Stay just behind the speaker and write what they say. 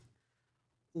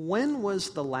when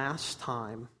was the last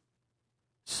time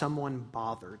someone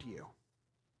bothered you?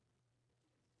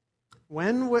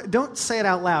 Don't say it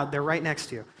out loud. They're right next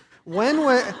to you. When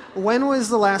was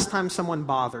the last time someone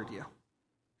bothered you?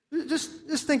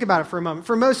 Just think about it for a moment.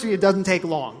 For most of you, it doesn't take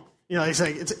long.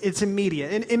 It's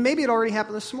immediate. And maybe it already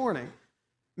happened this morning.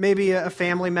 Maybe a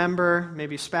family member,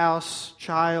 maybe spouse,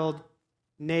 child,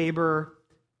 neighbor,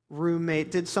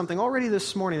 roommate did something already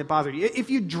this morning that bothered you. If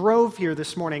you drove here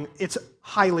this morning, it's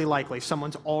highly likely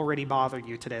someone's already bothered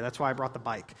you today. That's why I brought the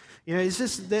bike. It's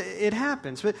just, it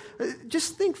happens. But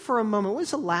just think for a moment, when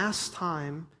was the last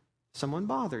time someone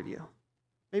bothered you?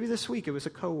 Maybe this week it was a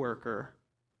coworker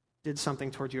did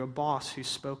something towards you, a boss who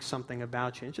spoke something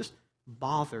about you, and it just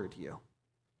bothered you.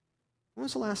 When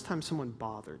was the last time someone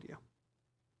bothered you?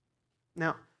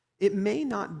 Now, it may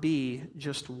not be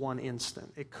just one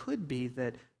instant. It could be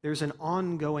that there's an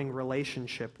ongoing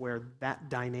relationship where that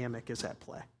dynamic is at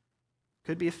play.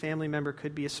 Could be a family member,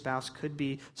 could be a spouse, could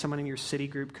be someone in your city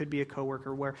group, could be a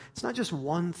coworker, where it's not just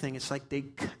one thing, it's like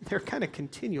they're kind of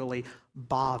continually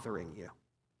bothering you.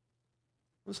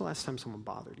 When was the last time someone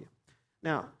bothered you?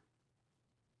 Now,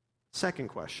 second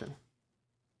question,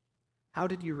 how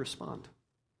did you respond?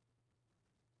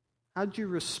 How did you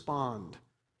respond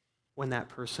when that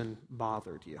person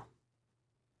bothered you?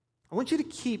 I want you to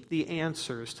keep the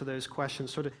answers to those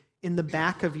questions sort of in the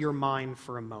back of your mind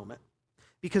for a moment,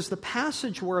 because the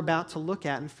passage we're about to look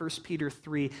at in 1 Peter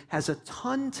 3 has a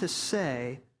ton to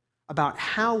say about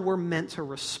how we're meant to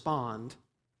respond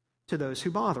to those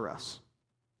who bother us.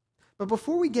 But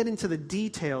before we get into the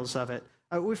details of it,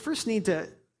 we first need to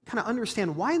kind of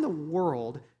understand, why in the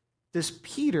world does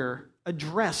Peter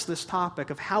address this topic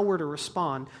of how we're to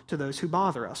respond to those who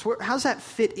bother us? How does that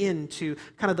fit into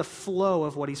kind of the flow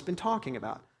of what he's been talking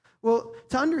about? Well,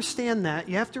 to understand that,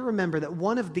 you have to remember that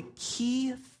one of the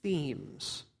key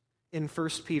themes in 1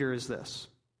 Peter is this: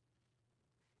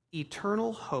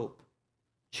 eternal hope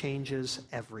changes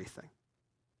everything.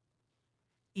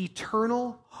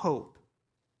 Eternal hope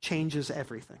changes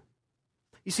everything.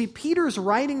 You see, Peter's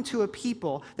writing to a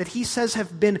people that he says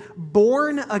have been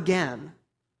born again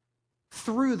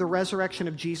through the resurrection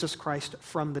of Jesus Christ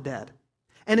from the dead.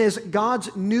 And as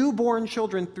God's newborn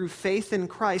children through faith in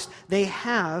Christ, they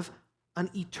have an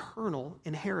eternal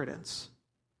inheritance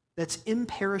that's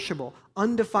imperishable,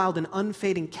 undefiled, and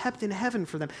unfading, kept in heaven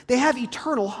for them. They have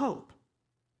eternal hope.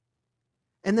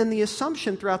 And then the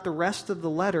assumption throughout the rest of the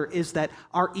letter is that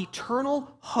our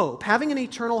eternal hope, having an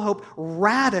eternal hope,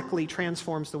 radically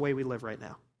transforms the way we live right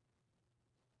now.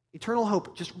 Eternal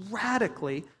hope just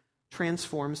radically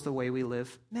transforms the way we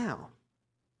live now.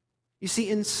 You see,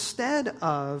 instead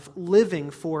of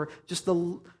living for just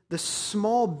the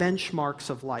small benchmarks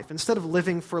of life, instead of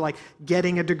living for like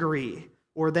getting a degree,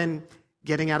 or then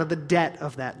getting out of the debt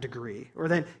of that degree, or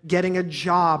then getting a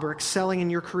job, or excelling in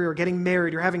your career, or getting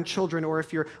married, or having children, or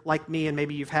if you're like me and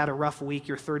maybe you've had a rough week,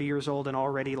 you're 30 years old and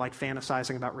already like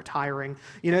fantasizing about retiring.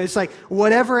 It's like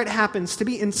whatever it happens to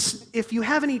be. If you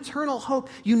have an eternal hope,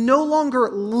 you no longer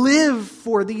live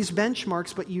for these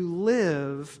benchmarks, but you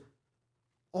live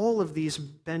all of these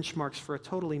benchmarks for a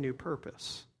totally new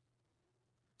purpose.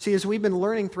 See, as we've been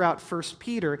learning throughout 1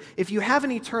 Peter, if you have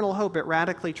an eternal hope, it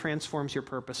radically transforms your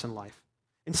purpose in life.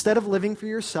 Instead of living for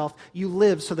yourself, you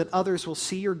live so that others will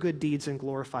see your good deeds and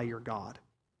glorify your God.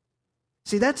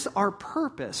 See, that's our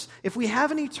purpose. If we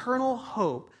have an eternal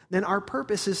hope, then our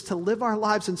purpose is to live our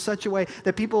lives in such a way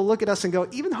that people look at us and go,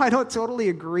 even though I don't totally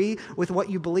agree with what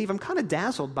you believe, I'm kind of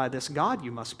dazzled by this God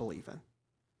you must believe in.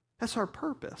 That's our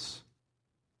purpose.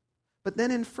 But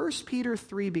then in 1 Peter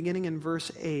 3, beginning in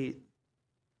verse 8,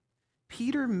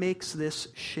 Peter makes this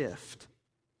shift.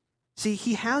 See,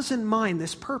 he has in mind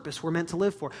this purpose we're meant to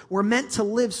live for. We're meant to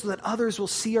live so that others will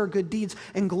see our good deeds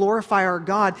and glorify our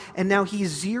God. And now he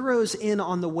zeroes in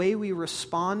on the way we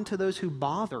respond to those who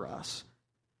bother us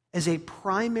as a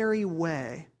primary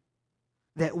way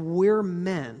that we're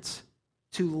meant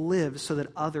to live so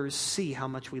that others see how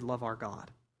much we love our God.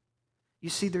 You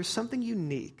see, there's something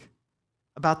unique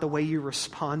about the way you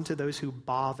respond to those who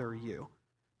bother you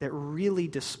that really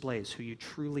displays who you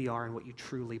truly are and what you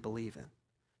truly believe in.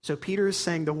 So Peter is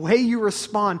saying the way you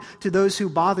respond to those who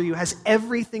bother you has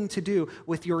everything to do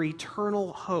with your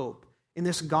eternal hope in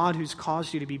this God who's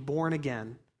caused you to be born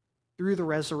again through the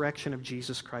resurrection of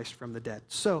Jesus Christ from the dead.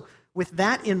 So with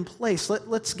that in place,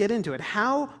 let's get into it.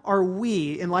 How are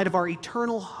we, in light of our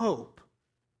eternal hope,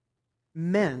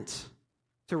 meant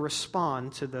to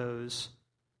respond to those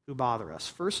who bother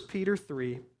us? 1 Peter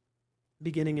 3,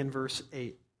 beginning in verse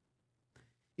 8.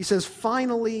 He says,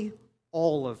 "Finally,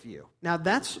 all of you. Now,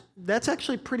 that's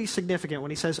actually pretty significant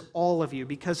when he says all of you,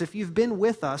 because if you've been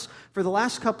with us for the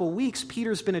last couple weeks,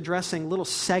 Peter's been addressing little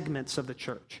segments of the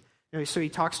church. So he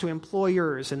talks to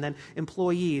employers and then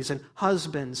employees and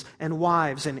husbands and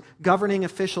wives and governing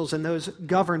officials and those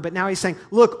governed. But now he's saying,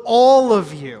 look, all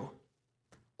of you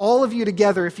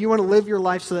together, if you want to live your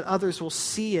life so that others will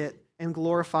see it and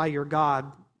glorify your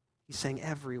God, he's saying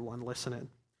everyone, listen in.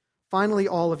 Finally,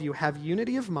 all of you have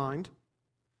unity of mind,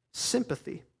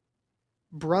 sympathy,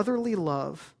 brotherly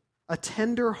love, a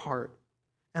tender heart,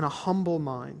 and a humble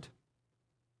mind.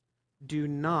 Do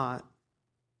not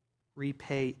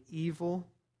repay evil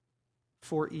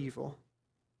for evil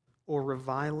or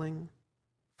reviling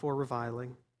for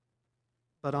reviling,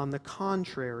 but on the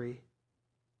contrary,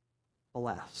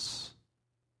 bless.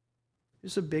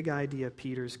 Here's a big idea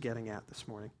Peter's getting at this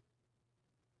morning.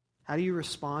 How do you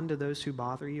respond to those who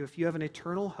bother you? If you have an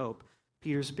eternal hope,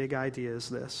 Peter's big idea is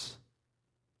this: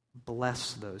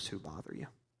 bless those who bother you.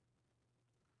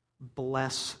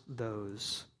 Bless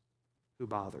those who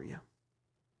bother you.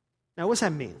 Now, what does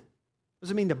that mean? What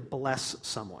does it mean to bless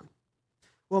someone?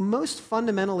 Well, most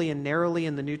fundamentally and narrowly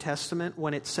in the New Testament,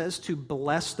 when it says to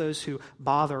bless those who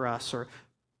bother us, or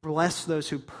bless those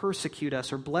who persecute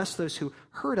us, or bless those who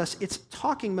hurt us, it's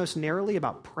talking most narrowly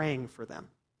about praying for them.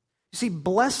 You see,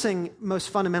 blessing most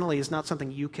fundamentally is not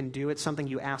something you can do, it's something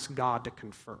you ask God to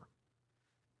confer.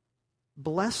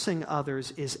 Blessing others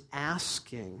is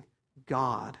asking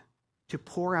God to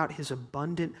pour out his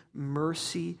abundant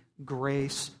mercy,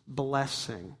 grace,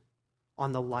 blessing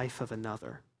on the life of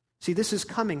another. See, this is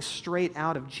coming straight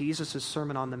out of Jesus'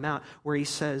 Sermon on the Mount, where he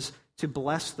says to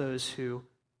bless those who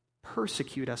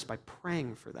persecute us by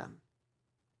praying for them.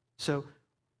 So,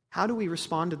 how do we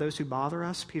respond to those who bother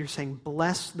us? Peter's saying,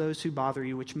 bless those who bother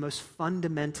you, which most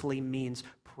fundamentally means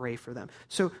pray for them.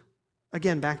 So,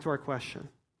 again, back to our question.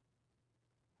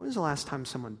 When was the last time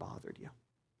someone bothered you?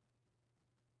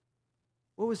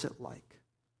 What was it like?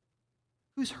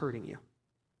 Who's hurting you?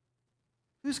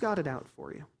 Who's got it out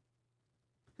for you?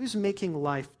 Who's making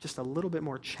life just a little bit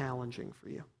more challenging for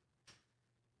you?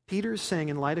 Peter's saying,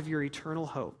 in light of your eternal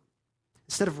hope,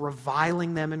 instead of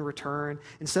reviling them in return,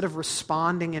 instead of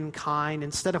responding in kind,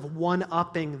 instead of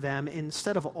one-upping them,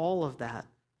 instead of all of that,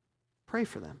 pray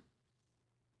for them.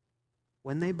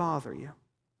 When they bother you,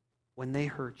 when they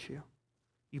hurt you,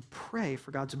 you pray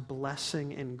for God's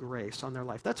blessing and grace on their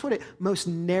life. That's what it most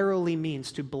narrowly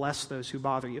means to bless those who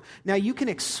bother you. Now, you can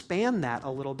expand that a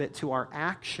little bit to our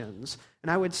actions, and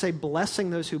I would say blessing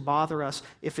those who bother us,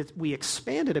 if we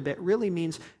expand it a bit, really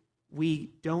means we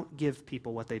don't give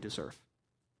people what they deserve.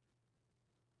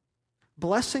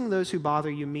 Blessing those who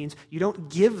bother you means you don't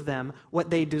give them what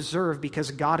they deserve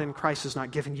because God in Christ is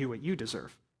not giving you what you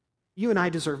deserve. You and I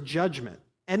deserve judgment.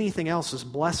 Anything else is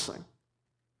blessing.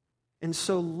 And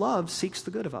so love seeks the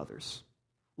good of others.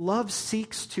 Love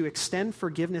seeks to extend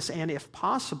forgiveness and, if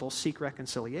possible, seek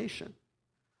reconciliation.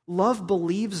 Love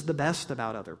believes the best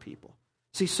about other people.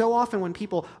 See, so often when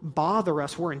people bother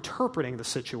us, we're interpreting the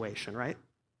situation, right?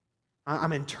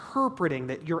 I'm interpreting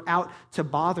that you're out to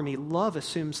bother me. Love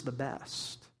assumes the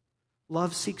best.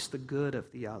 Love seeks the good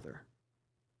of the other.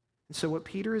 And so what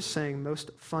Peter is saying most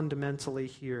fundamentally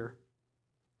here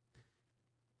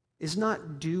is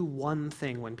not do one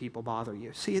thing when people bother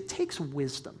you. See, it takes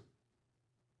wisdom.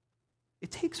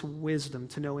 It takes wisdom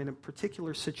to know in a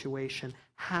particular situation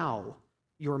how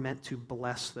you're meant to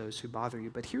bless those who bother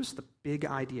you. But here's the big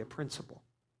idea principle.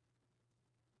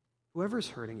 Whoever's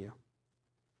hurting you,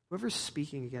 whoever's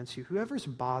speaking against you, whoever's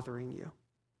bothering you,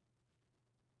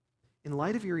 in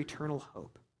light of your eternal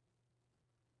hope,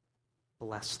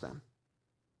 bless them.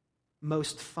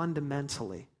 Most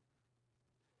fundamentally,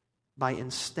 by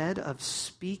instead of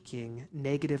speaking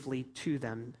negatively to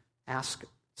them,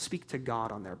 speak to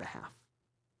God on their behalf.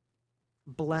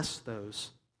 Bless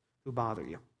those who bother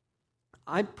you.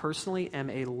 I personally am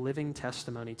a living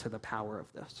testimony to the power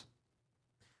of this.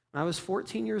 When I was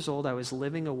 14 years old, I was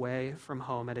living away from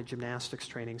home at a gymnastics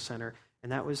training center,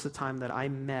 and that was the time that I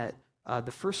met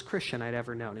the first Christian I'd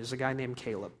ever known. He was a guy named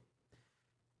Caleb.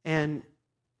 And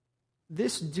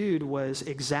this dude was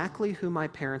exactly who my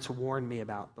parents warned me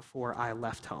about before I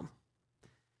left home.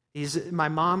 My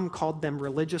mom called them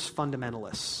religious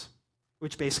fundamentalists,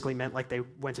 which basically meant like they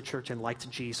went to church and liked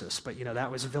Jesus, but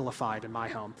that was vilified in my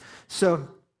home. So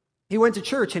he went to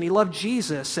church and he loved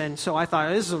Jesus, and so I thought,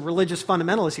 this is a religious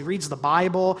fundamentalist. He reads the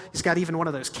Bible. He's got even one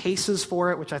of those cases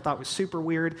for it, which I thought was super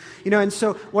weird. And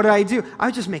so what did I do? I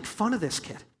would just make fun of this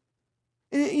kid.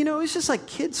 It was just like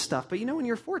kid stuff, but when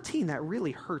you're 14, that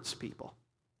really hurts people.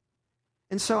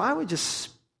 And so I would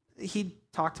he'd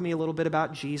talk to me a little bit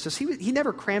about Jesus. He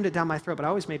never crammed it down my throat, but I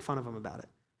always made fun of him about it.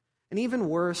 And even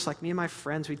worse, like me and my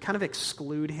friends, we'd kind of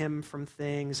exclude him from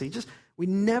things. We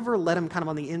never let him kind of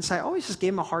on the inside. I always just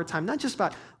gave him a hard time, not just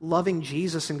about loving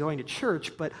Jesus and going to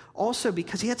church, but also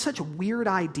because he had such weird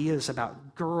ideas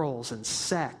about girls and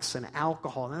sex and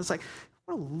alcohol. And I was like,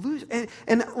 what a loser.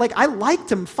 And like, I liked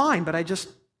him fine, but I just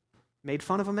made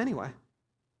fun of him anyway.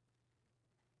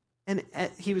 And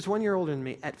he was 1 year older than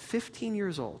me. At 15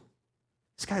 years old,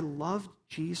 this guy loved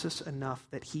Jesus enough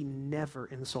that he never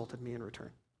insulted me in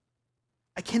return.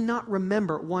 I cannot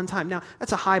remember one time. Now,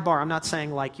 that's a high bar. I'm not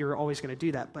saying like you're always going to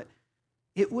do that, but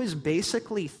it was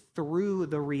basically through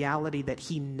the reality that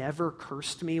he never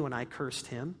cursed me when I cursed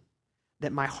him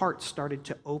that my heart started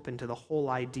to open to the whole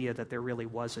idea that there really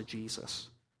was a Jesus.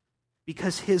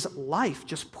 Because his life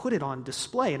just put it on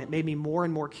display, and it made me more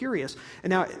and more curious.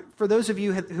 And now, for those of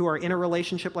you who are in a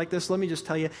relationship like this, let me just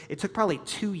tell you, it took probably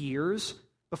 2 years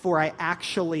before I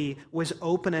actually was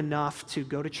open enough to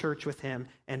go to church with him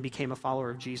and became a follower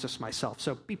of Jesus myself.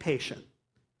 So be patient.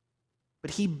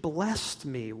 But he blessed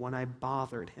me when I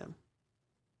bothered him,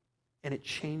 and it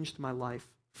changed my life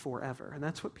forever. And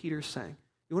that's what Peter's saying.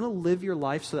 You want to live your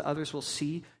life so that others will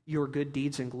see your good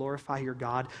deeds and glorify your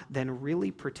God, then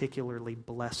really particularly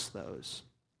bless those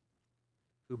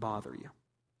who bother you.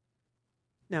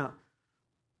 Now,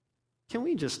 can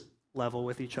we just level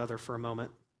with each other for a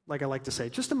moment? Like I like to say,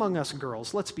 just among us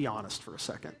girls, let's be honest for a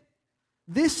second.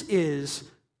 This is,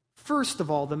 first of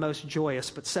all, the most joyous,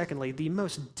 but secondly, the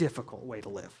most difficult way to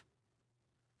live.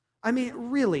 I mean,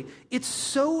 really, it's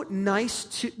so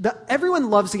nice everyone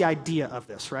loves the idea of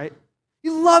this, right?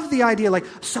 You love the idea, like,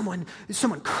 someone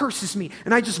curses me,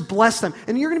 and I just bless them.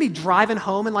 And you're going to be driving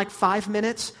home in like 5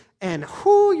 minutes, and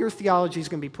your theology is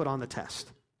going to be put on the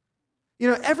test. You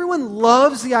know, everyone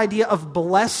loves the idea of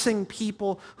blessing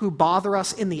people who bother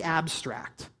us in the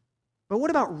abstract. But what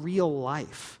about real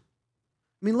life?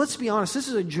 I mean, let's be honest, this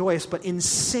is a joyous but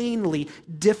insanely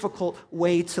difficult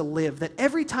way to live. That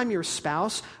every time your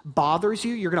spouse bothers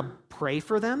you, you're going to pray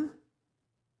for them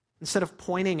instead of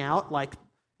pointing out, like,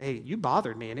 hey, you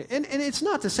bothered me. And it's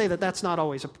not to say that that's not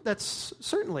always, that's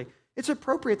certainly, it's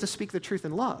appropriate to speak the truth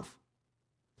in love.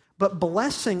 But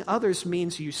blessing others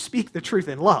means you speak the truth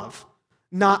in love.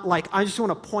 Not like, I just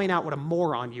want to point out what a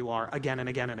moron you are again and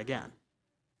again and again.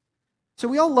 So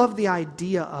we all love the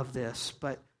idea of this,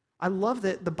 but I love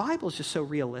that the Bible is just so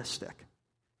realistic.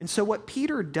 And so what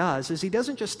Peter does is he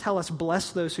doesn't just tell us,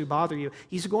 bless those who bother you.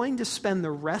 He's going to spend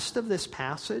the rest of this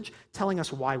passage telling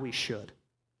us why we should,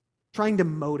 trying to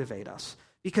motivate us.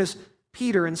 Because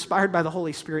Peter, inspired by the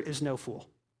Holy Spirit, is no fool.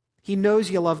 He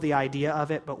knows you love the idea of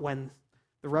it, but when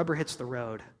the rubber hits the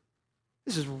road,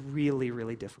 this is really,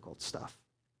 really difficult stuff.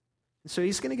 And so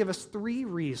he's going to give us 3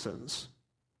 reasons,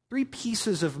 3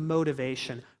 pieces of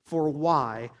motivation for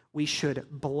why we should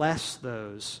bless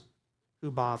those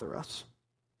who bother us.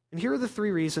 And here are the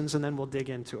 3 reasons, and then we'll dig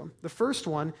into them. The first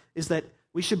one is that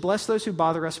we should bless those who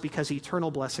bother us because eternal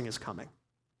blessing is coming.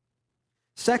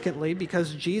 Secondly,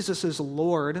 because Jesus is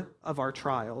Lord of our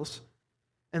trials.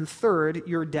 And third,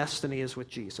 your destiny is with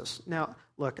Jesus. Now,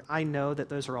 look, I know that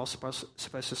those are all supposed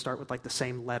to start with like the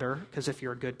same letter, because if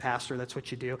you're a good pastor, that's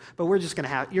what you do. But you're going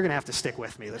to have to stick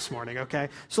with me this morning, okay?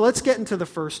 So let's get into the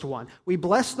first one. We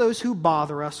bless those who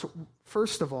bother us,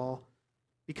 first of all,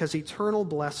 because eternal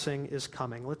blessing is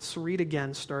coming. Let's read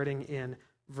again, starting in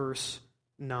verse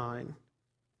 9.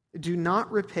 Do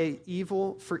not repay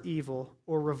evil for evil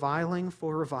or reviling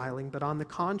for reviling, but on the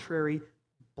contrary,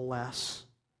 bless.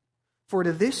 For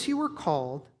to this you were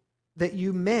called, that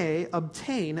you may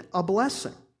obtain a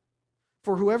blessing.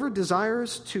 For whoever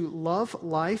desires to love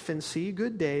life and see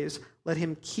good days, let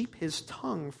him keep his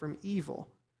tongue from evil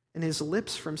and his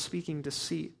lips from speaking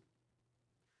deceit.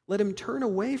 Let him turn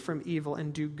away from evil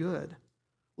and do good.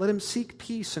 Let him seek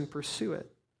peace and pursue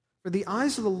it. For the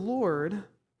eyes of the Lord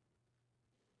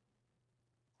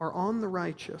are on the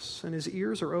righteous, and his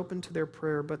ears are open to their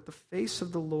prayer, but the face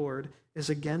of the Lord is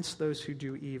against those who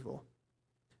do evil.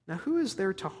 Now who is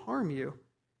there to harm you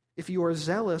if you are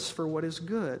zealous for what is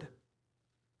good?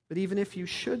 But even if you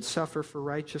should suffer for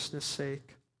righteousness'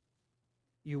 sake,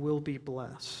 you will be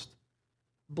blessed.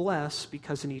 Blessed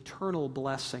because an eternal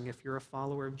blessing, if you're a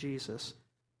follower of Jesus,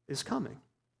 is coming.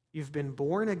 You've been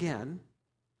born again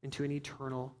into an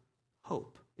eternal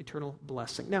hope, eternal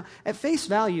blessing. Now, at face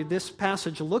value, this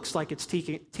passage looks like it's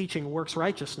teaching works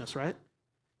righteousness, right?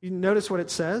 You notice what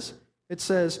it says? It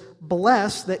says,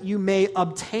 bless that you may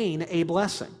obtain a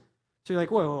blessing. So you're like,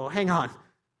 whoa, hang on.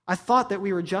 I thought that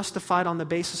we were justified on the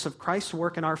basis of Christ's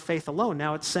work and our faith alone.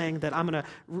 Now it's saying that I'm going to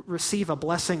receive a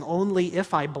blessing only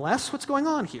if I bless? What's going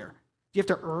on here? Do you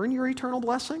have to earn your eternal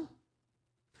blessing?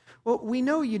 Well, we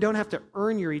know you don't have to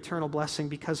earn your eternal blessing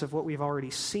because of what we've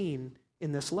already seen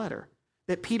in this letter.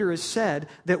 That Peter has said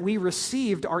that we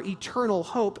received our eternal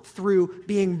hope through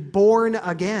being born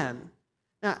again.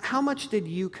 Now, how much did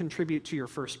you contribute to your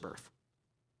first birth?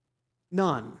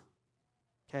 None.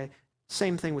 Okay?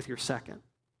 Same thing with your second.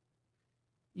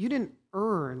 You didn't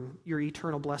earn your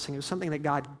eternal blessing. It was something that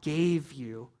God gave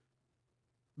you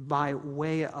by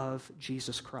way of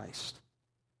Jesus Christ.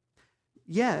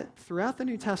 Yet, throughout the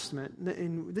New Testament,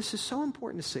 and this is so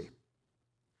important to see,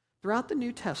 throughout the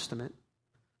New Testament,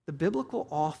 the biblical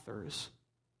authors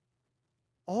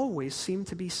always seem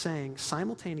to be saying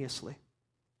simultaneously,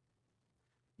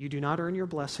 you do not earn your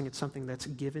blessing, it's something that's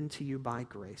given to you by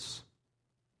grace.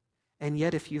 And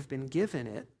yet, if you've been given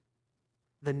it,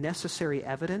 the necessary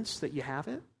evidence that you have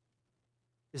it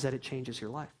is that it changes your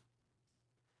life.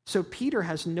 So Peter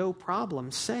has no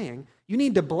problem saying, you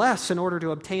need to bless in order to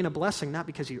obtain a blessing, not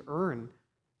because you earn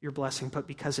your blessing, but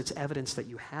because it's evidence that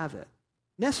you have it.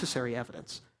 Necessary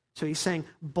evidence. So he's saying,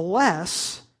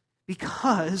 bless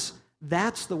because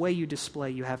that's the way you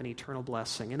display you have an eternal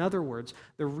blessing. In other words,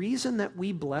 the reason that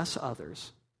we bless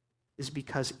others is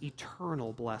because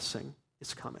eternal blessing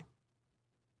is coming.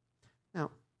 Now,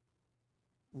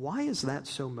 why is that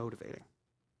so motivating?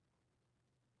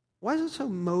 Why is it so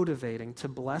motivating to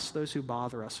bless those who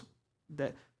bother us,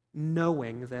 why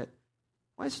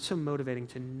is it so motivating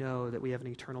to know that we have an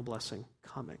eternal blessing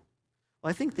coming?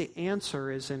 Well, I think the answer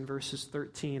is in verses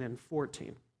 13 and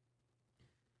 14.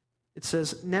 It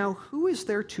says, now who is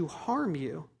there to harm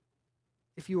you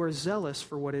if you are zealous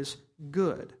for what is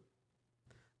good?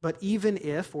 But even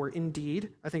if, or indeed,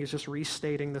 I think it's just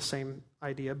restating the same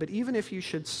idea, but even if you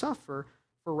should suffer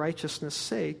for righteousness'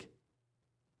 sake,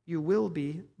 you will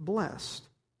be blessed.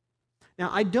 Now,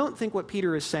 I don't think what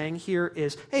Peter is saying here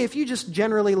is, hey, if you just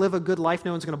generally live a good life,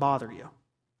 no one's going to bother you.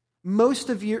 Most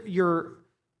of your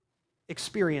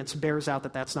experience bears out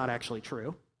that that's not actually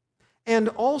true. And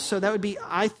also, that would be,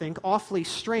 I think, awfully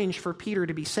strange for Peter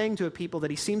to be saying to a people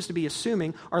that he seems to be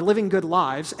assuming are living good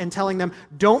lives and telling them,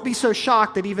 don't be so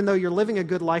shocked that even though you're living a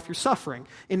good life, you're suffering.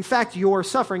 In fact, you're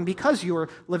suffering because you're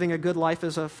living a good life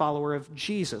as a follower of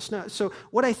Jesus. Now, so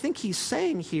what I think he's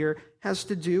saying here has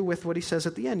to do with what he says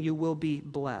at the end, you will be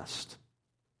blessed.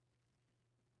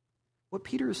 What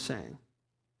Peter is saying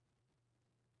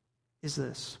is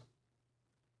this,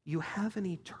 you have an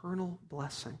eternal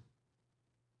blessing.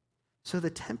 So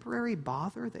the temporary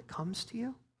bother that comes to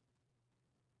you,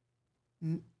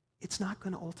 it's not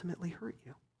going to ultimately hurt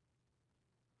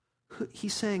you.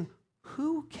 He's saying,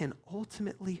 who can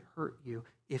ultimately hurt you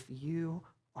if you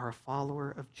are a follower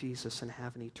of Jesus and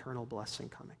have an eternal blessing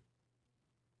coming?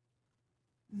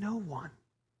 No one.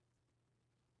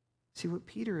 See, what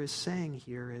Peter is saying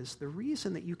here is the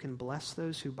reason that you can bless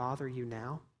those who bother you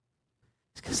now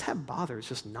is because that bother is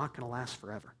just not going to last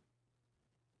forever.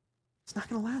 It's not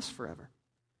going to last forever.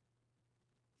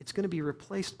 It's going to be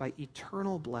replaced by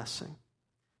eternal blessing.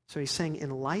 So he's saying,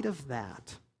 in light of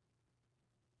that,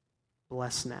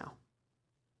 bless now.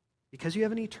 Because you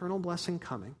have an eternal blessing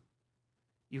coming,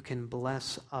 you can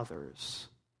bless others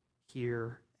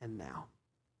here and now.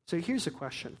 So here's a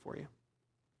question for you.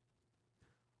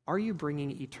 Are you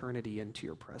bringing eternity into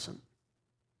your present?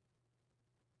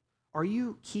 Are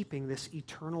you keeping this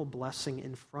eternal blessing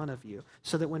in front of you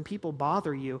so that when people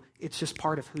bother you, it's just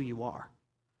part of who you are?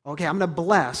 Okay, I'm going to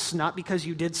bless, not because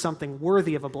you did something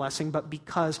worthy of a blessing, but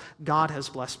because God has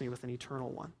blessed me with an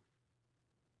eternal one.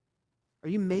 Are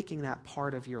you making that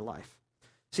part of your life?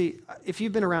 See, if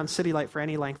you've been around City Light for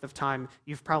any length of time,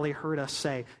 you've probably heard us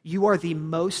say, you are the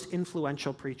most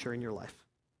influential preacher in your life.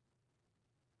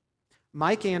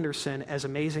 Mike Anderson, as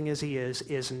amazing as he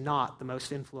is not the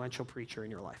most influential preacher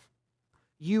in your life.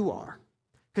 You are.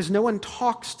 Because no one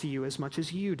talks to you as much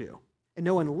as you do. And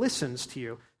no one listens to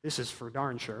you. This is for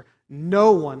darn sure.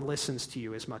 No one listens to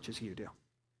you as much as you do.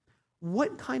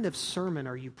 What kind of sermon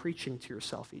are you preaching to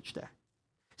yourself each day?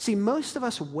 See, most of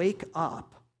us wake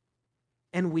up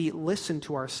and we listen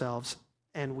to ourselves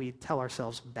and we tell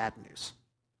ourselves bad news.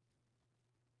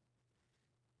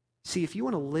 See, if you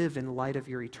want to live in light of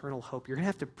your eternal hope, you're going to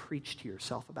have to preach to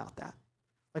yourself about that.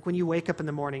 Like when you wake up in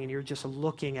the morning and you're just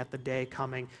looking at the day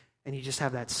coming and you just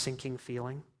have that sinking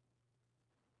feeling,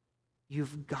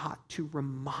 you've got to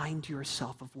remind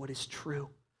yourself of what is true.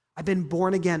 I've been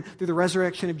born again through the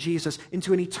resurrection of Jesus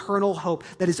into an eternal hope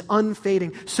that is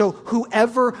unfading. So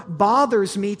whoever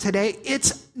bothers me today,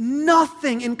 it's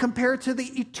nothing in compared to the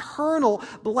eternal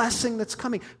blessing that's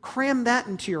coming. Cram that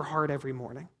into your heart every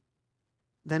morning.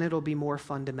 Then it'll be more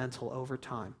fundamental over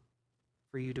time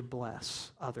for you to bless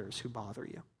others who bother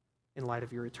you. in light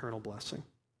of your eternal blessing.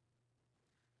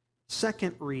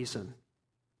 Second reason,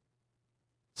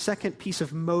 second piece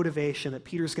of motivation that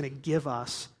Peter's going to give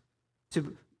us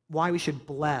to why we should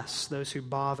bless those who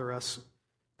bother us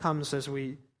comes as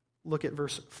we look at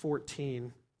verse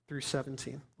 14 through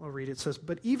 17. I'll read it. It says,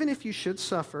 "But even if you should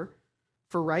suffer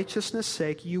for righteousness'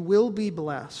 sake, you will be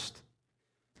blessed.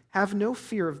 Have no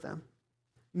fear of them,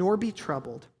 nor be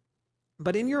troubled.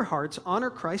 But in your hearts, honor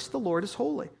Christ the Lord as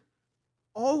holy,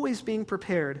 always being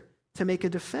prepared to make a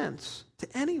defense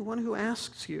to anyone who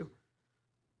asks you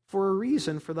for a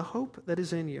reason for the hope that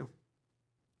is in you.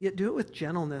 Yet do it with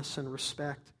gentleness and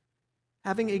respect,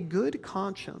 having a good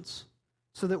conscience,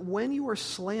 so that when you are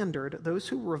slandered, those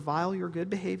who revile your good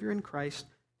behavior in Christ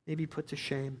may be put to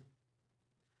shame.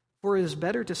 For it is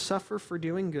better to suffer for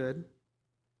doing good,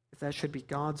 if that should be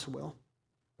God's will."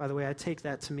 By the way, I take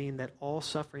that to mean that all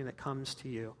suffering that comes to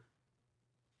you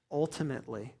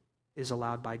ultimately is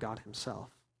allowed by God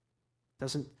himself.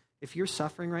 If you're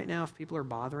suffering right now, if people are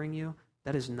bothering you,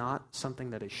 that is not something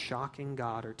that is shocking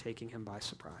God or taking him by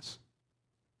surprise.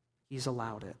 He's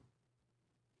allowed it.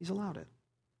 He's allowed it.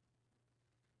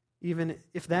 Even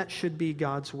if that should be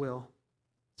God's will,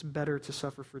 it's better to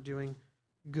suffer for doing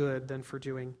good than for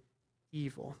doing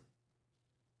evil.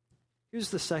 Here's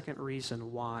the second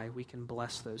reason why we can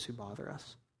bless those who bother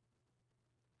us.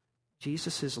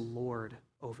 Jesus is Lord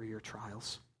over your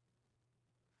trials.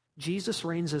 Jesus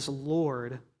reigns as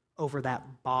Lord over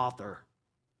that bother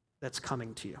that's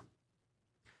coming to you.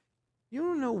 You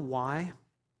don't know why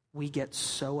we get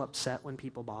so upset when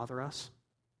people bother us?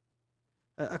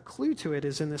 A clue to it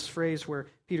is in this phrase where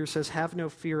Peter says, "Have no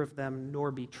fear of them,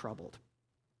 nor be troubled."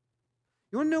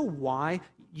 You want to know why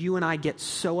you and I get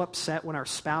so upset when our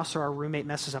spouse or our roommate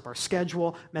messes up our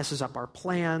schedule, messes up our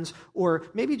plans, or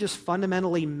maybe just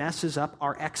fundamentally messes up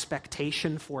our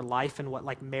expectation for life and what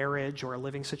like marriage or a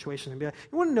living situation can be like?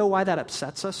 You want to know why that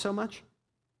upsets us so much?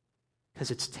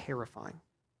 Because it's terrifying.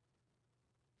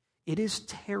 It is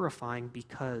terrifying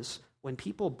because when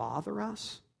people bother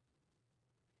us,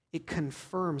 it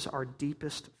confirms our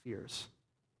deepest fears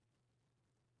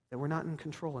that we're not in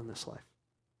control in this life.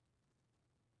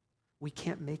 We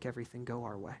can't make everything go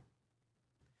our way.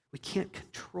 We can't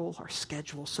control our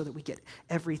schedule so that we get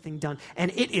everything done.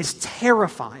 And it is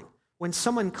terrifying when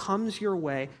someone comes your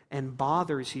way and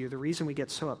bothers you. The reason we get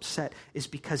so upset is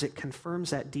because it confirms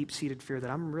that deep-seated fear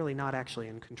that I'm really not actually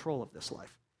in control of this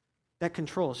life. That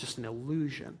control is just an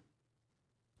illusion.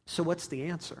 So what's the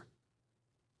answer?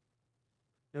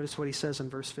 Notice what he says in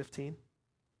verse 15.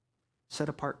 Set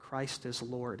apart Christ as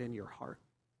Lord in your heart.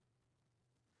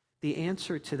 The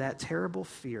answer to that terrible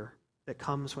fear that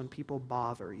comes when people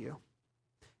bother you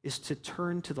is to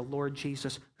turn to the Lord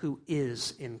Jesus, who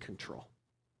is in control.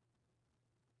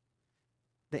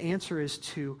 The answer is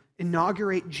to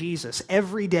inaugurate Jesus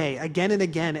every day, again and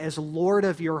again, as Lord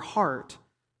of your heart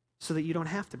so that you don't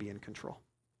have to be in control.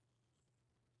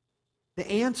 The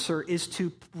answer is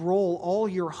to roll all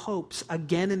your hopes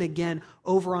again and again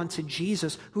over onto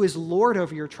Jesus, who is Lord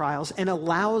over your trials and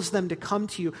allows them to come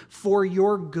to you for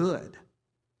your good.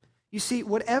 You see,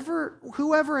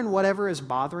 whoever and whatever is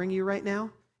bothering you right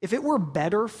now, if it were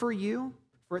better for you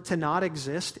for it to not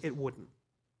exist, it wouldn't.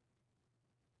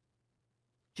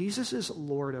 Jesus is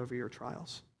Lord over your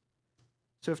trials.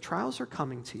 So if trials are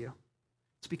coming to you,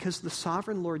 it's because the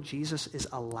sovereign Lord Jesus is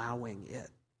allowing it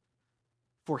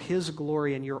for his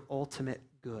glory and your ultimate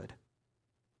good.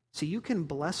 So you can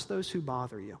bless those who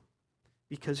bother you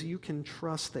because you can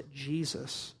trust that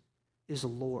Jesus is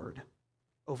Lord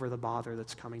over the bother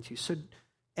that's coming to you. So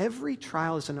every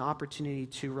trial is an opportunity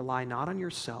to rely not on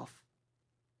yourself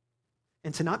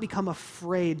and to not become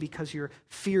afraid because your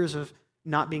fears of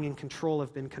not being in control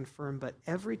have been confirmed, but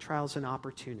every trial is an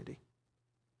opportunity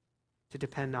to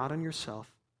depend not on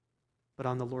yourself, but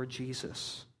on the Lord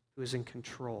Jesus, who is in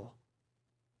control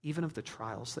even of the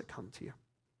trials that come to you,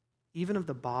 even of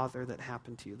the bother that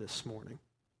happened to you this morning.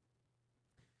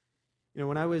 You know,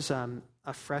 when I was a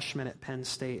freshman at Penn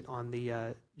State on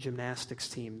the gymnastics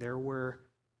team,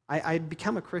 I'd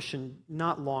become a Christian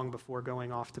not long before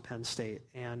going off to Penn State,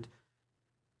 and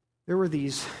there were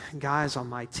these guys on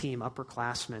my team,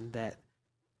 upperclassmen, that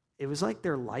it was like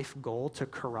their life goal to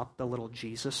corrupt the little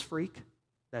Jesus freak.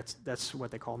 That's what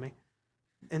they call me.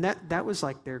 And that was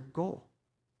like their goal.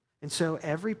 And so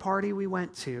every party we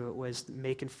went to, it was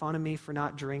making fun of me for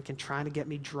not drinking, trying to get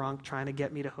me drunk, trying to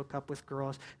get me to hook up with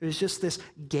girls. It was just this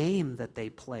game that they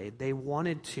played. They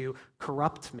wanted to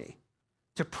corrupt me,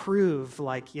 to prove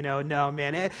like, no,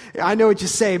 man, I know what you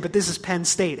say, but this is Penn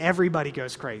State. Everybody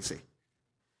goes crazy.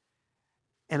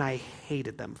 And I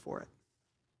hated them for it.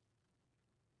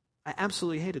 I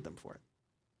absolutely hated them for it.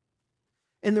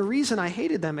 And the reason I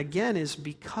hated them, again, is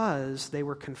because they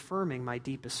were confirming my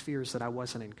deepest fears that I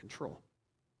wasn't in control.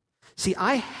 See,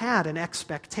 I had an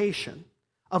expectation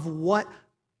of what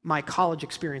my college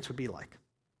experience would be like,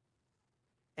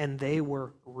 and they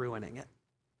were ruining it.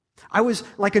 I was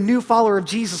like a new follower of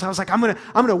Jesus. I was like, I'm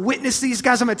gonna witness these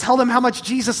guys. I'm gonna tell them how much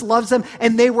Jesus loves them,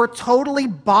 and they were totally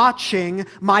botching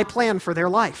my plan for their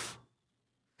life.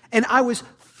 And I was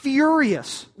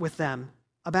furious with them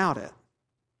about it.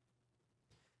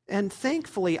 And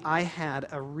thankfully, I had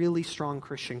a really strong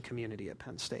Christian community at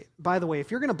Penn State. By the way, if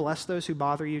you're going to bless those who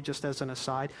bother you, just as an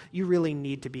aside, you really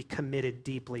need to be committed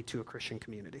deeply to a Christian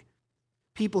community.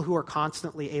 People who are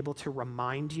constantly able to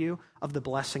remind you of the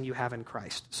blessing you have in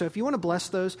Christ. So if you want to bless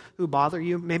those who bother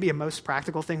you, maybe a most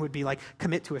practical thing would be like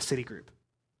commit to a city group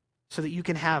so that you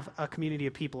can have a community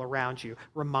of people around you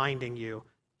reminding you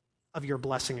of your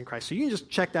blessing in Christ. So you can just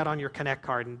check that on your Connect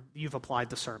card and you've applied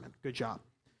the sermon. Good job.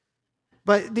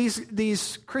 But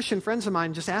these Christian friends of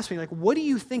mine just asked me, like, what do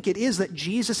you think it is that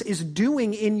Jesus is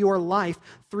doing in your life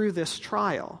through this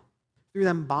trial, through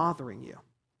them bothering you?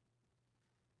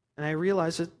 And I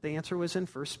realized that the answer was in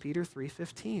 1 Peter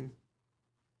 3:15.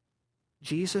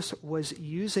 Jesus was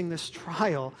using this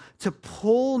trial to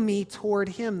pull me toward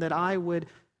him, that I would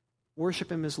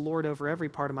worship him as Lord over every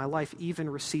part of my life, even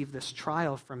receive this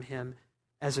trial from him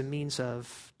as a means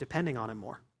of depending on him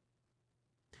more.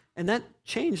 And that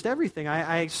changed everything.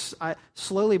 I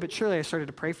slowly but surely, I started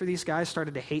to pray for these guys,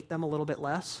 started to hate them a little bit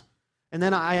less. And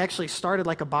then I actually started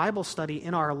like a Bible study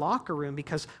in our locker room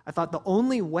because I thought the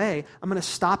only way I'm going to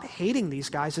stop hating these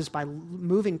guys is by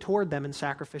moving toward them in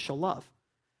sacrificial love.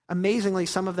 Amazingly,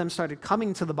 some of them started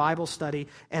coming to the Bible study,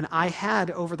 and I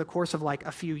had, over the course of like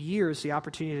a few years, the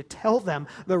opportunity to tell them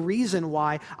the reason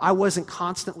why I wasn't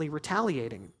constantly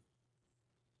retaliating.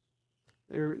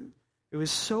 It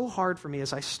was so hard for me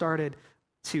as I started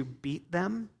to beat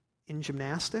them in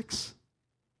gymnastics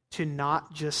to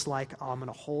not just like, oh, I'm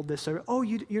going to hold this over. Oh,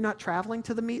 you're not traveling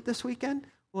to the meet this weekend?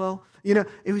 Well,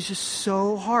 it was just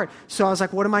so hard. So I was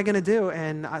like, what am I going to do?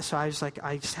 And so I was like,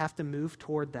 I just have to move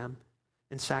toward them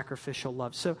in sacrificial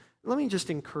love. So let me just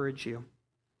encourage you.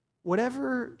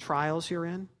 Whatever trials you're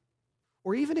in,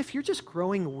 or even if you're just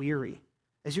growing weary,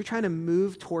 as you're trying to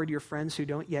move toward your friends who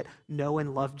don't yet know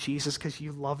and love Jesus because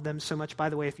you love them so much. By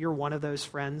the way, if you're one of those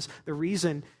friends, the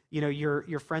reason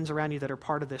your friends around you that are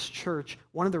part of this church,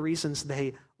 one of the reasons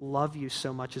they love you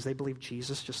so much is they believe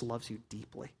Jesus just loves you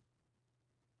deeply.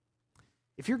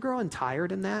 If you're growing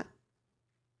tired in that,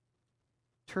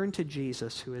 turn to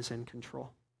Jesus who is in control.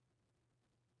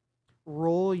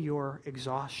 Roll your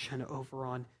exhaustion over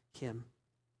on him.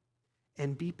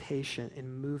 And be patient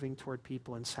in moving toward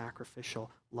people in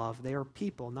sacrificial love. They are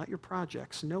people, not your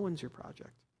projects. No one's your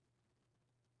project.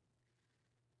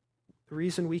 The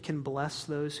reason we can bless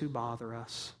those who bother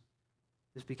us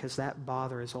is because that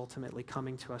bother is ultimately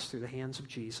coming to us through the hands of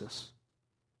Jesus,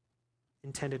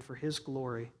 intended for his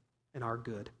glory and our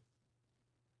good.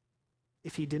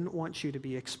 If he didn't want you to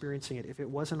be experiencing it, if it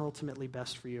wasn't ultimately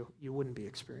best for you, you wouldn't be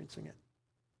experiencing it.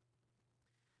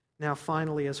 Now,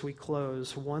 finally, as we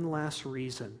close, one last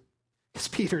reason, because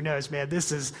Peter knows, man,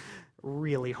 this is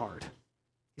really hard.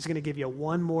 He's going to give you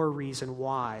one more reason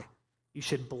why you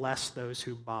should bless those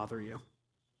who bother you.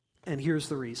 And here's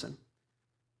the reason.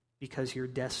 Because your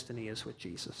destiny is with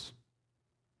Jesus.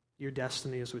 Your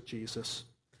destiny is with Jesus.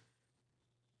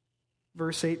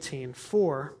 Verse 18,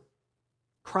 for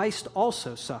Christ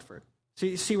also suffered. So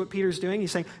you see what Peter's doing?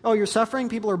 He's saying, oh, you're suffering?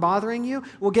 People are bothering you?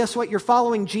 Well, guess what? You're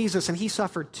following Jesus, and he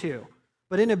suffered too.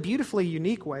 But in a beautifully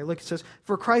unique way. Look, it says,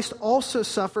 for Christ also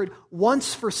suffered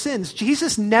once for sins.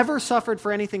 Jesus never suffered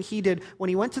for anything he did when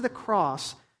he went to the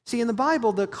cross. See, in the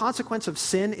Bible, the consequence of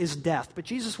sin is death. But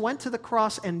Jesus went to the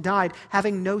cross and died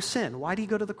having no sin. Why did he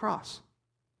go to the cross?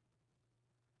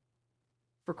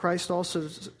 For Christ also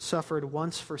suffered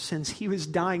once for sins. He was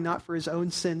dying not for his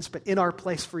own sins, but in our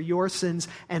place for your sins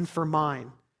and for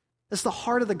mine. That's the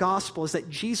heart of the gospel, is that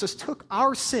Jesus took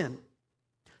our sin,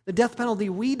 the death penalty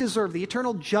we deserve, the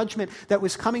eternal judgment that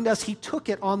was coming to us, he took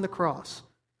it on the cross.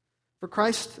 For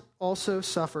Christ also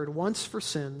suffered once for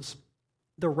sins,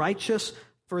 the righteous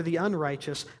for the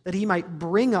unrighteous, that he might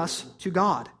bring us to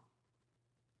God.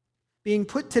 Being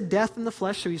put to death in the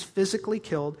flesh, so he's physically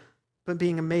killed, but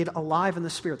being made alive in the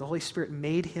Spirit. The Holy Spirit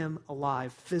made him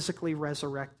alive, physically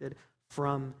resurrected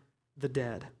from the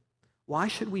dead. Why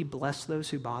should we bless those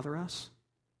who bother us?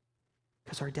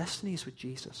 Because our destiny is with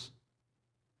Jesus.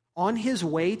 On his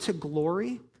way to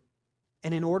glory,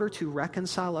 and in order to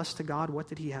reconcile us to God, what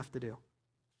did he have to do?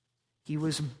 He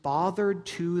was bothered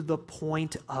to the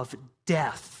point of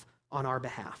death on our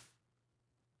behalf,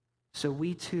 So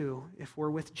we too, if we're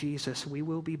with Jesus, we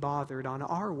will be bothered on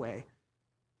our way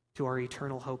to our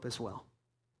eternal hope as well.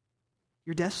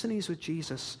 Your destiny is with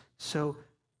Jesus, so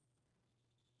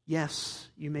yes,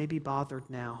 you may be bothered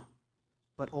now,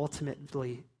 but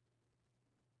ultimately,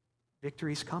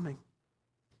 victory's coming.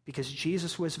 Because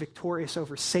Jesus was victorious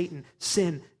over Satan,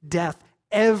 sin, death,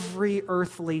 every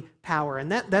earthly power.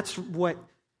 And that's what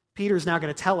Peter's now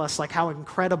going to tell us, like how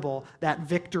incredible that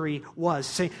victory was.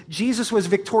 Saying Jesus was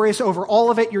victorious over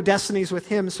all of it, your destiny's with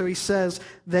him. So he says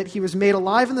that he was made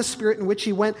alive in the Spirit, in which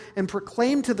he went and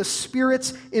proclaimed to the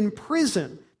spirits in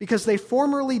prison, because they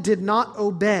formerly did not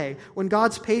obey when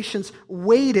God's patience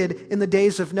waited in the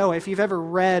days of Noah. If you've ever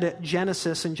read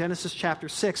Genesis, in Genesis chapter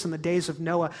 6, in the days of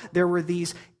Noah, there were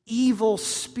these evil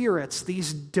spirits,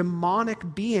 these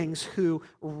demonic beings who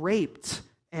raped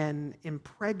and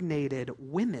impregnated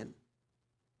women.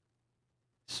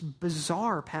 It's a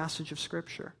bizarre passage of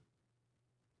Scripture.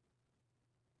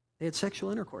 They had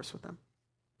sexual intercourse with them.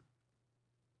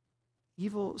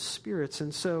 Evil spirits.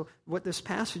 And so what this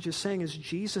passage is saying is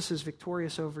Jesus is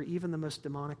victorious over even the most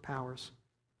demonic powers.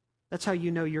 That's how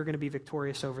you know you're going to be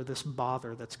victorious over this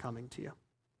bother that's coming to you.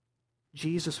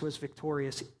 Jesus was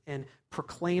victorious and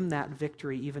proclaimed that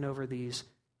victory even over these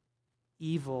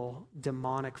evil,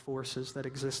 demonic forces that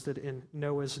existed in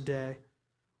Noah's day.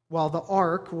 While the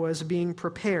ark was being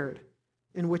prepared,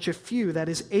 in which a few, that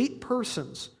is 8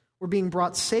 persons, were being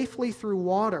brought safely through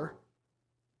water.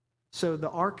 So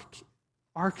the ark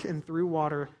and through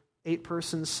water, 8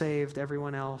 persons saved,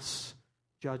 everyone else,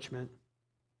 judgment.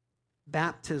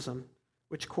 Baptism,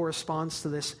 which corresponds to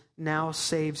this, now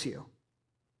saves you.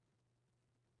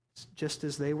 Just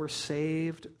as they were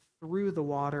saved through the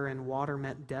water, and water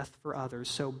meant death for others,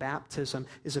 so baptism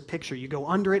is a picture. You go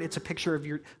under it, it's a picture of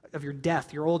your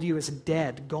death. Your old you is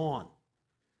dead, gone.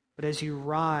 But as you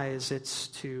rise, it's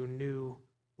to new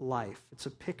life. It's a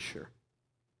picture.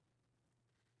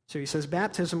 So he says,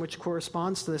 baptism, which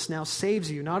corresponds to this, now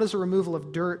saves you, not as a removal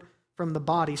of dirt from the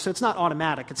body. So it's not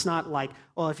automatic. It's not like,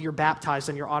 well, if you're baptized,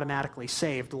 then you're automatically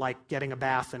saved, like getting a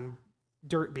bath and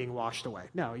dirt being washed away.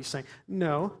 No, he's saying,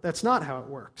 no, that's not how it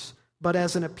works. But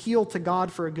as an appeal to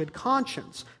God for a good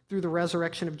conscience through the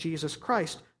resurrection of Jesus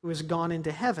Christ, who has gone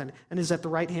into heaven and is at the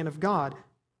right hand of God,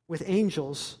 with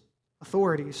angels,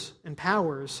 authorities, and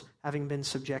powers having been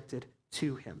subjected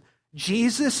to him.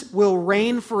 Jesus will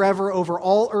reign forever over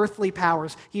all earthly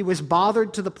powers. He was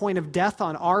bothered to the point of death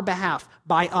on our behalf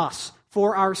by us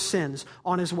for our sins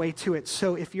on his way to it.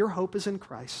 So if your hope is in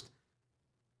Christ,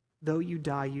 though you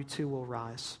die, you too will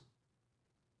rise.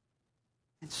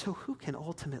 And so who can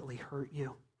ultimately hurt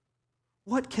you?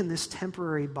 What can this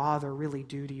temporary bother really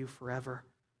do to you forever?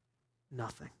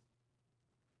 Nothing.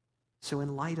 So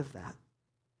in light of that,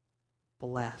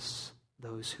 bless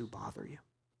those who bother you.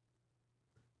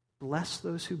 Bless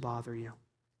those who bother you,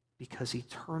 because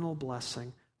eternal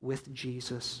blessing with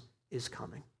Jesus is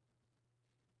coming.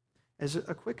 As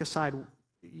a quick aside,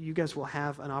 you guys will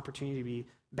have an opportunity to be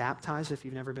baptized if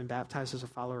you've never been baptized as a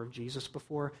follower of Jesus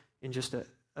before in just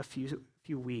a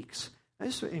few weeks. I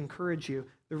just encourage you,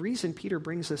 the reason Peter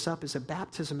brings this up is that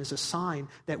baptism is a sign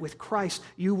that with Christ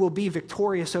you will be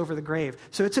victorious over the grave.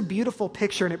 So it's a beautiful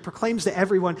picture, and it proclaims to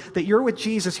everyone that you're with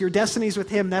Jesus, your destiny's with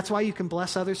him. That's why you can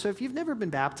bless others. So if you've never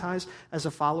been baptized as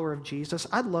a follower of Jesus,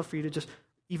 I'd love for you to just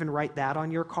even write that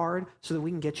on your card so that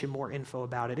we can get you more info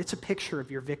about it. It's a picture of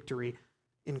your victory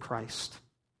in Christ.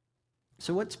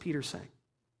 So what's Peter saying?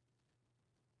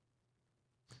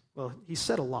 Well, he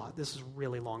said a lot. This is a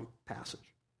really long passage.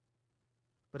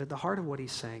 But at the heart of what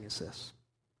he's saying is this.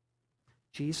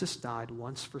 Jesus died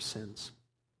once for sins.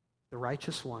 The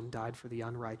righteous one died for the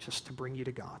unrighteous to bring you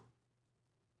to God.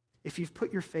 If you've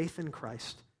put your faith in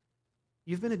Christ,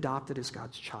 you've been adopted as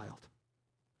God's child.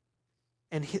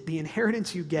 And the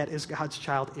inheritance you get as God's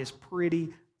child is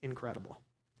pretty incredible.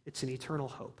 It's an eternal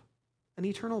hope, an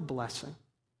eternal blessing.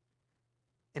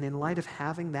 And in light of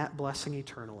having that blessing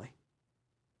eternally,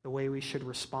 the way we should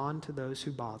respond to those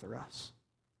who bother us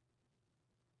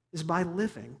is by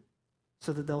living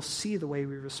so that they'll see the way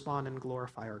we respond and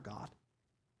glorify our God.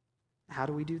 How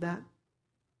do we do that?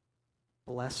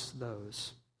 Bless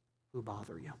those who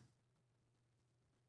bother you.